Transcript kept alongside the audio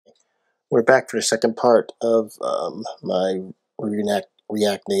We're back for the second part of my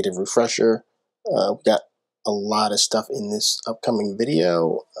React Native refresher. We got a lot of stuff in this upcoming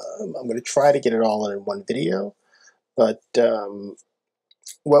video. I'm going to try to get it all in one video, but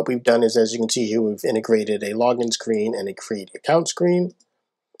what we've done is, as you can see here, we've integrated a login screen and a create account screen.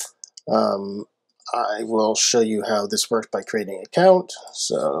 I will show you how this works by creating an account.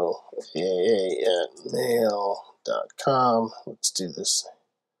 So aa@mail.com, let's do this.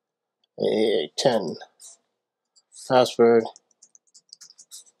 aa10 password,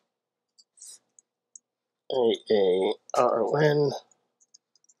 AARON,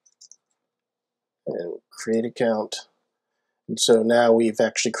 and create account. And so now we've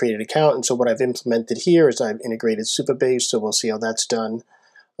actually created an account, and so what I've implemented here is I've integrated Supabase, so we'll see how that's done.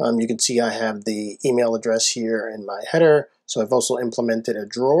 You can see I have the email address here in my header, so I've also implemented a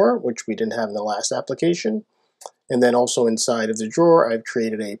drawer, which we didn't have in the last application. And then also inside of the drawer, I've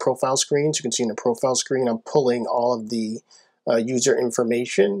created a profile screen. So you can see in the profile screen, I'm pulling all of the user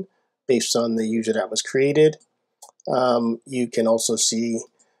information based on the user that was created. You can also see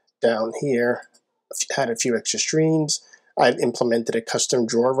down here, had a few extra screens. I've implemented a custom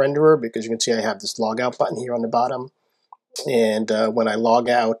drawer renderer because you can see I have this logout button here on the bottom. And when I log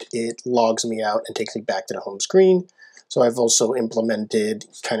out, it logs me out and takes me back to the home screen. So I've also implemented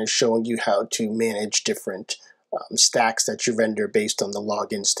kind of showing you how to manage different stacks that you render based on the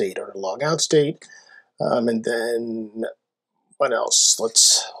login state or the logout state. And then what else?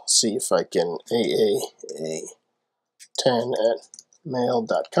 Let's see if I can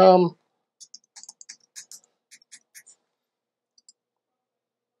aa10@mail.com.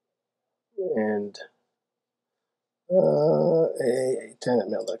 And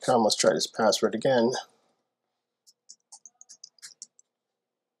aa10@mail.com. Let's try this password again.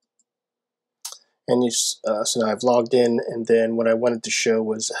 And so now I've logged in, and then what I wanted to show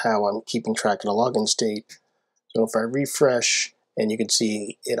was how I'm keeping track of the login state. So if I refresh, and you can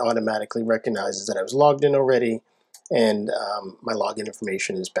see it automatically recognizes that I was logged in already, and my login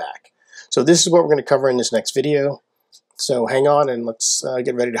information is back. So this is what we're going to cover in this next video. So hang on, and let's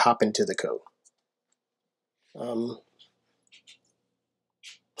get ready to hop into the code.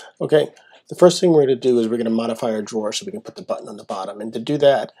 Okay, the first thing we're going to do is we're going to modify our drawer so we can put the button on the bottom. And to do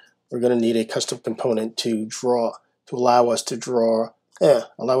that, we're going to need a custom component to allow us to draw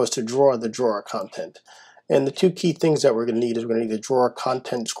the drawer content. And the two key things that we're going to need is we're going to need a drawer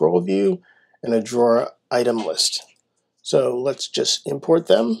content scroll view and a drawer item list. So let's just import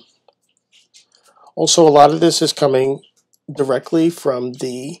them. Also, a lot of this is coming directly from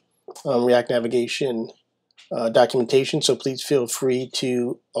the React Navigation documentation, so please feel free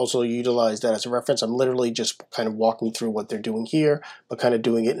to also utilize that as a reference. I'm literally just kind of walking through what they're doing here, but kind of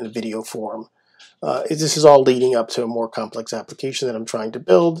doing it in a video form. This is all leading up to a more complex application that I'm trying to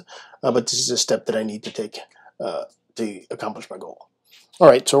build, but this is a step that I need to take to accomplish my goal. All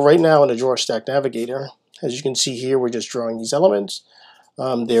right, so right now in the Drawer Stack Navigator, as you can see here, we're just drawing these elements.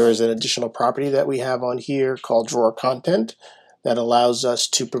 There is an additional property that we have on here called Drawer Content that allows us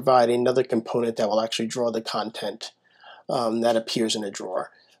to provide another component that will actually draw the content that appears in a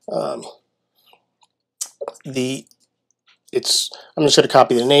drawer. I'm just going to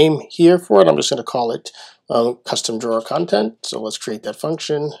copy the name here for it. I'm just going to call it custom drawer content. So let's create that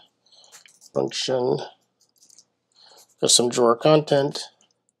function custom drawer content,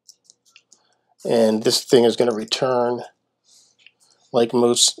 and this thing is going to return, like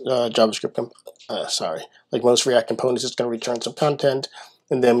most like most React components, it's going to return some content.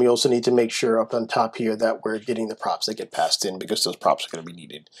 And then we also need to make sure up on top here that we're getting the props that get passed in, because those props are going to be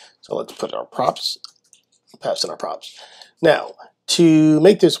needed. So let's put our props, pass in our props. Now, to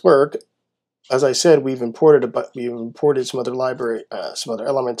make this work, as I said, we've imported some other library, some other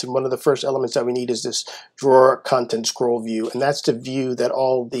elements, and one of the first elements that we need is this drawer content scroll view, and that's the view that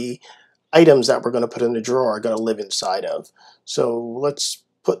all the items that we're going to put in the drawer are going to live inside of. So let's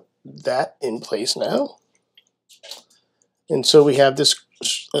put that in place now. And so we have this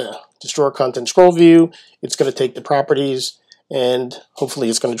drawer content scroll view. It's going to take the properties, and hopefully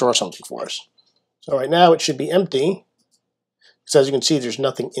it's going to draw something for us. So right now it should be empty, because as you can see, there's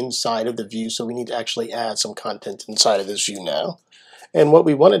nothing inside of the view, so we need to actually add some content inside of this view now. And what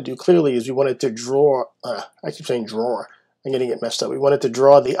we want to do clearly is we wanted to draw, I keep saying drawer, I'm getting it messed up. We wanted to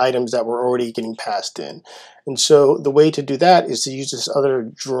draw the items that were already getting passed in. And so the way to do that is to use this other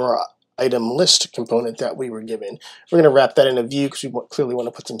drawer item list component that we were given. We're going to wrap that in a view because we clearly want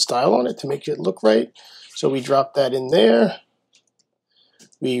to put some style on it to make it look right. So we drop that in there.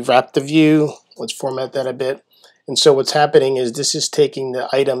 We wrap the view. Let's format that a bit. And so what's happening is this is taking the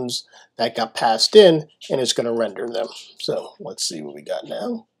items that got passed in, and it's going to render them. So let's see what we got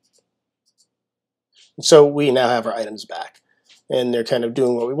now. So we now have our items back, and they're kind of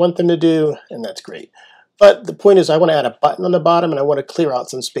doing what we want them to do, and that's great. But the point is, I want to add a button on the bottom, and I want to clear out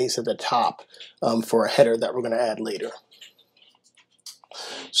some space at the top for a header that we're going to add later.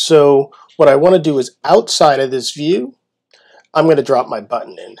 So what I want to do is, outside of this view, I'm going to drop my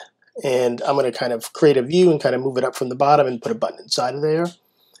button in, and I'm going to kind of create a view and kind of move it up from the bottom and put a button inside of there.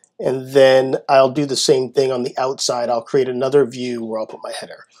 And then I'll do the same thing on the outside. I'll create another view where I'll put my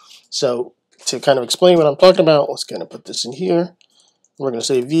header. So to kind of explain what I'm talking about, let's kind of put this in here. We're going to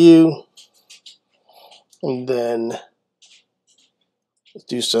say view, and then let's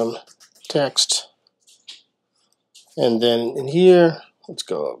do some text. And then in here, let's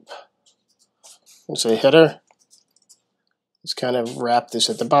go up and say header. Let's kind of wrap this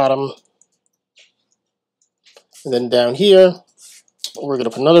at the bottom. And then down here, we're going to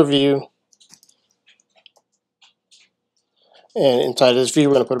put another view. And inside of this view,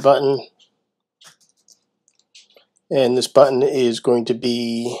 we're going to put a button. And this button is going to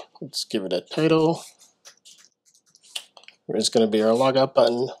be, let's give it a title. It's going to be our logout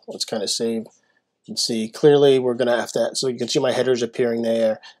button. Let's kind of save and see clearly. We're going to have to, so you can see my headers appearing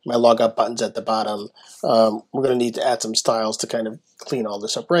there. My logout button's at the bottom. We're going to need to add some styles to kind of clean all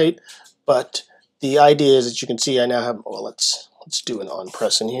this up right. But the idea is that you can see I now have, well, let's do an on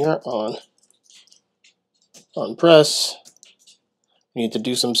press in here. On press. We need to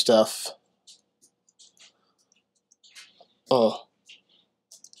do some stuff.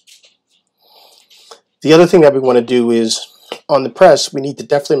 The other thing that we want to do is, on the press, we need to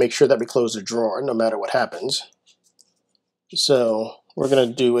definitely make sure that we close the drawer no matter what happens. So we're going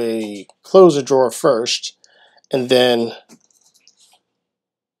to do a close the drawer first, and then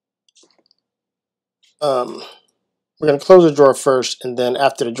we're going to close the drawer first, and then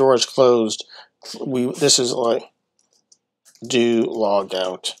after the drawer is closed, this is like do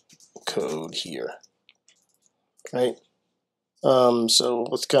logout code here, right? So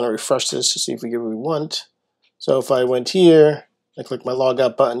let's kind of refresh this to see if we get what we want. So if I went here, I click my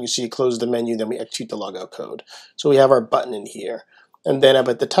logout button, you see it closes the menu, then we execute the logout code. So we have our button in here. And then up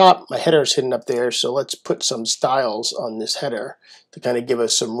at the top, my header is hidden up there, so let's put some styles on this header to kind of give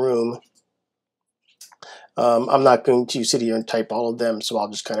us some room. I'm not going to sit here and type all of them, so I'll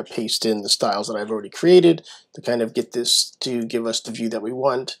just kind of paste in the styles that I've already created to kind of get this to give us the view that we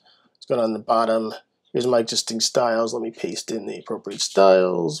want. Let's go down the bottom. Here's my existing styles. Let me paste in the appropriate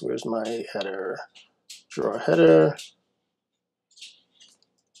styles. Where's my header? Draw header.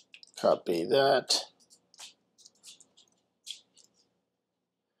 Copy that.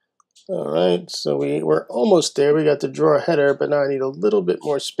 Alright, so we're almost there. We got the drawer header, but now I need a little bit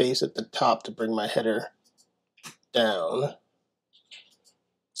more space at the top to bring my header down.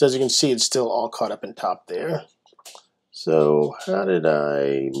 So as you can see, it's still all caught up in top there. So how did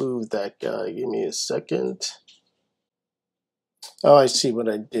I move that guy? Give me a second. Oh, I see what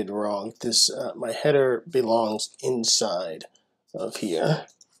I did wrong. This my header belongs inside of here.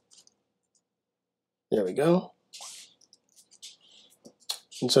 There we go.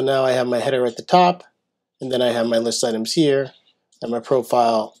 And so now I have my header at the top, and then I have my list items here, and my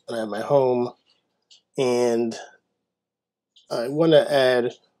profile, and I have my home, and I want to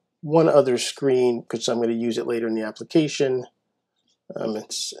add one other screen because I'm going to use it later in the application.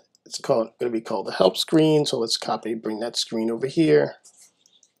 It's going to be called the help screen. So let's bring that screen over here,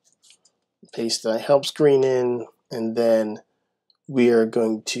 paste the help screen in, and then we are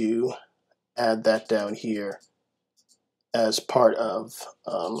going to add that down here as part of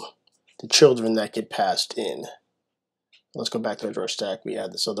the children that get passed in. Let's go back to our drawer stack. We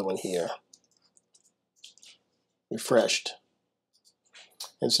add this other one here. Refreshed.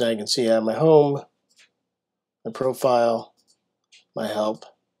 And so now you can see I have my home, my profile, my help,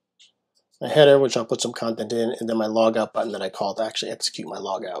 my header, which I'll put some content in, and then my logout button that I call to actually execute my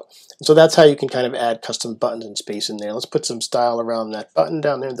logout. And so that's how you can kind of add custom buttons and space in there. Let's put some style around that button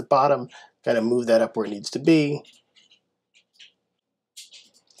down there at the bottom, kind of move that up where it needs to be.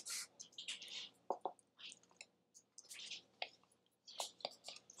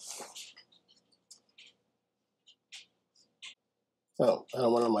 Oh, I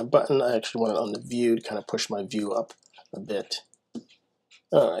don't want it on my button. I actually want it on the view to kind of push my view up a bit.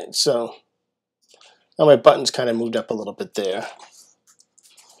 All right, so now my button's kind of moved up a little bit there.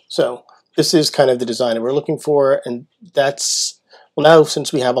 So this is kind of the design that we're looking for, and that's, well, now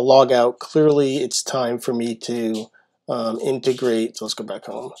since we have a logout, clearly it's time for me to integrate. So let's go back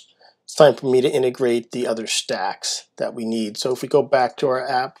home. It's time for me to integrate the other stacks that we need. So if we go back to our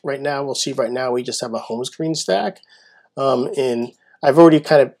app right now, we'll see right now we just have a home screen stack. And I've already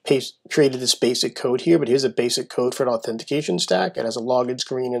kind of created this basic code here, but here's a basic code for an authentication stack. It has a login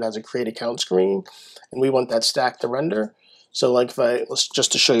screen, it has a create account screen, and we want that stack to render. So like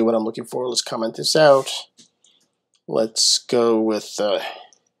just to show you what I'm looking for, let's comment this out. Let's go with, I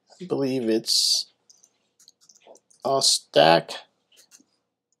believe it's auth stack.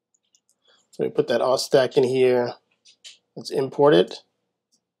 So we put that auth stack in here. Let's import it.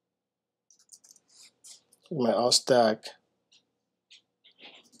 My auth stack.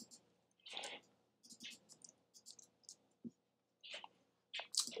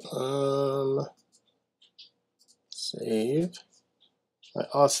 Save. My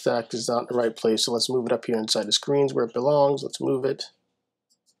auth stack is not in the right place, so let's move it up here inside the screens where it belongs. Let's move it.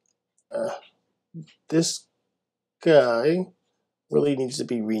 This guy really needs to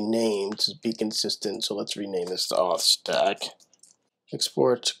be renamed to be consistent, so let's rename this to auth stack.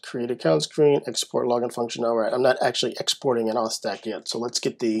 Export create account screen, export login function. All right, I'm not actually exporting an auth stack yet, so let's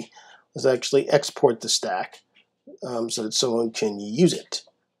actually export the stack so that someone can use it.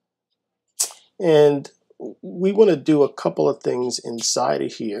 And we want to do a couple of things inside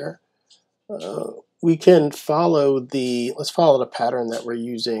of here. We can let's follow the pattern that we're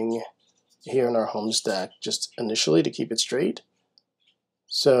using here in our home stack just initially to keep it straight.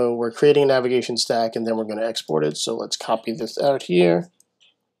 So we're creating a navigation stack and then we're going to export it. So let's copy this out here.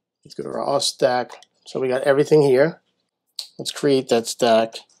 Let's go to our auth stack. So we got everything here. Let's create that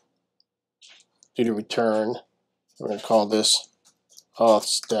stack. Do the return. We're going to call this auth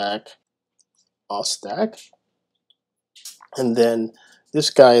stack. And then this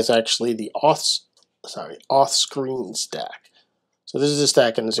guy is actually the auth screen stack. So this is the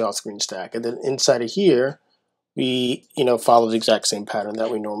stack and this is the auth screen stack. And then inside of here, we follow the exact same pattern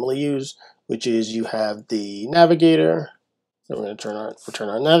that we normally use, which is you have the navigator. Then we're going to return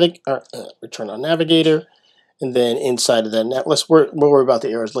our navigator, and then inside of that we'll worry about the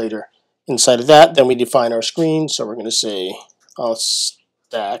errors later. Inside of that, then we define our screen. So we're going to say auth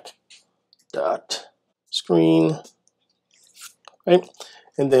stack dot screen, right?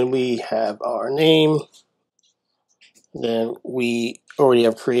 And then we have our name. Then we already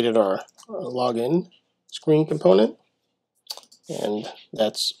have created our login screen component, and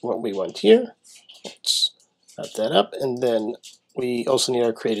that's what we want here. Let's wrap that up, and then we also need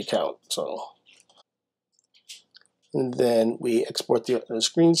our create account. And then we export the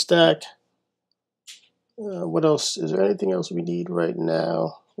screen stack. What else? Is there anything else we need right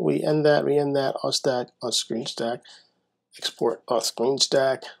now? We end that, auth stack, auth screen stack, export auth screen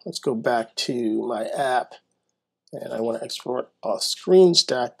stack. Let's go back to my app, and I want to export auth screen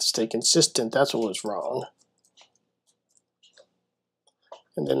stack to stay consistent. That's what was wrong.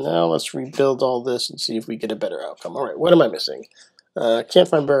 And then now let's rebuild all this and see if we get a better outcome. All right, what am I missing? Can't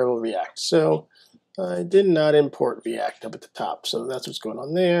find variable React. So I did not import React up at the top. So that's what's going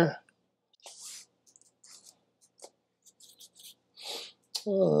on there.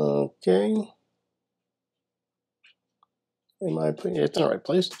 Okay. Am I putting it in the right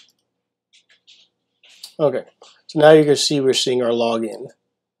place? Okay. So now you can see we're seeing our login.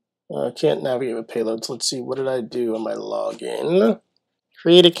 Can't navigate with payloads. Let's see, what did I do on my login?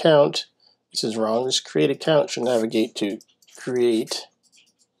 Create account. This is wrong. This create account should navigate to create.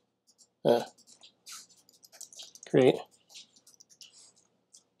 Create.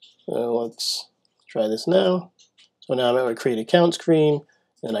 So let's try this now. So now I'm at my create account screen,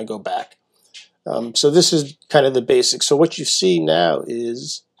 and I go back. So this is kind of the basics. So what you see now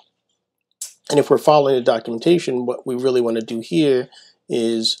is, and if we're following the documentation, what we really want to do here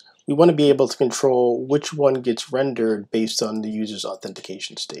is we want to be able to control which one gets rendered based on the user's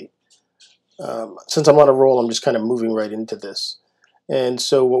authentication state. Since I'm on a roll, I'm just kind of moving right into this. And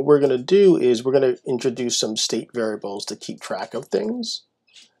so what we're going to do is we're going to introduce some state variables to keep track of things.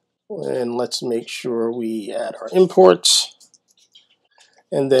 And let's make sure we add our imports.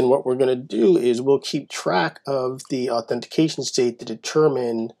 And then what we're going to do is we'll keep track of the authentication state to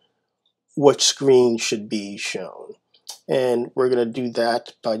determine which screen should be shown. And we're going to do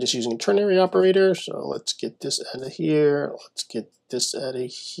that by just using a ternary operator. So let's get this out of here. Let's get this out of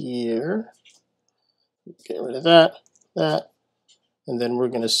here. Get rid of that. And then we're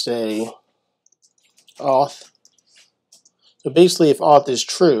going to say auth. So basically, if auth is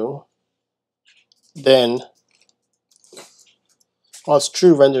true, then auth's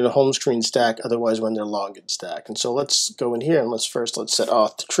true, render the home screen stack, otherwise render login stack. And so let's go in here and let's set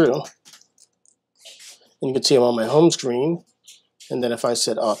auth to true. And you can see I'm on my home screen. And then if I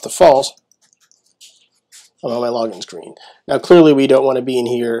set auth to false, I'm on my login screen. Now clearly we don't want to be in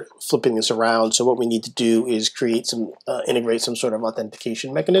here flipping this around, so what we need to do is create some, integrate some sort of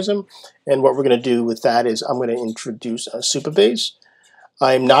authentication mechanism. And what we're going to do with that is I'm going to introduce a Supabase.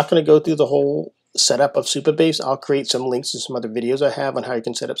 I'm not going to go through the whole setup of Supabase. I'll create some links to some other videos I have on how you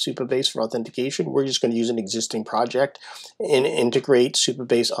can set up Supabase for authentication. We're just going to use an existing project and integrate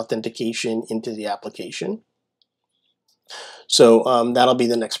Supabase authentication into the application. So that'll be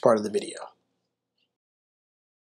the next part of the video.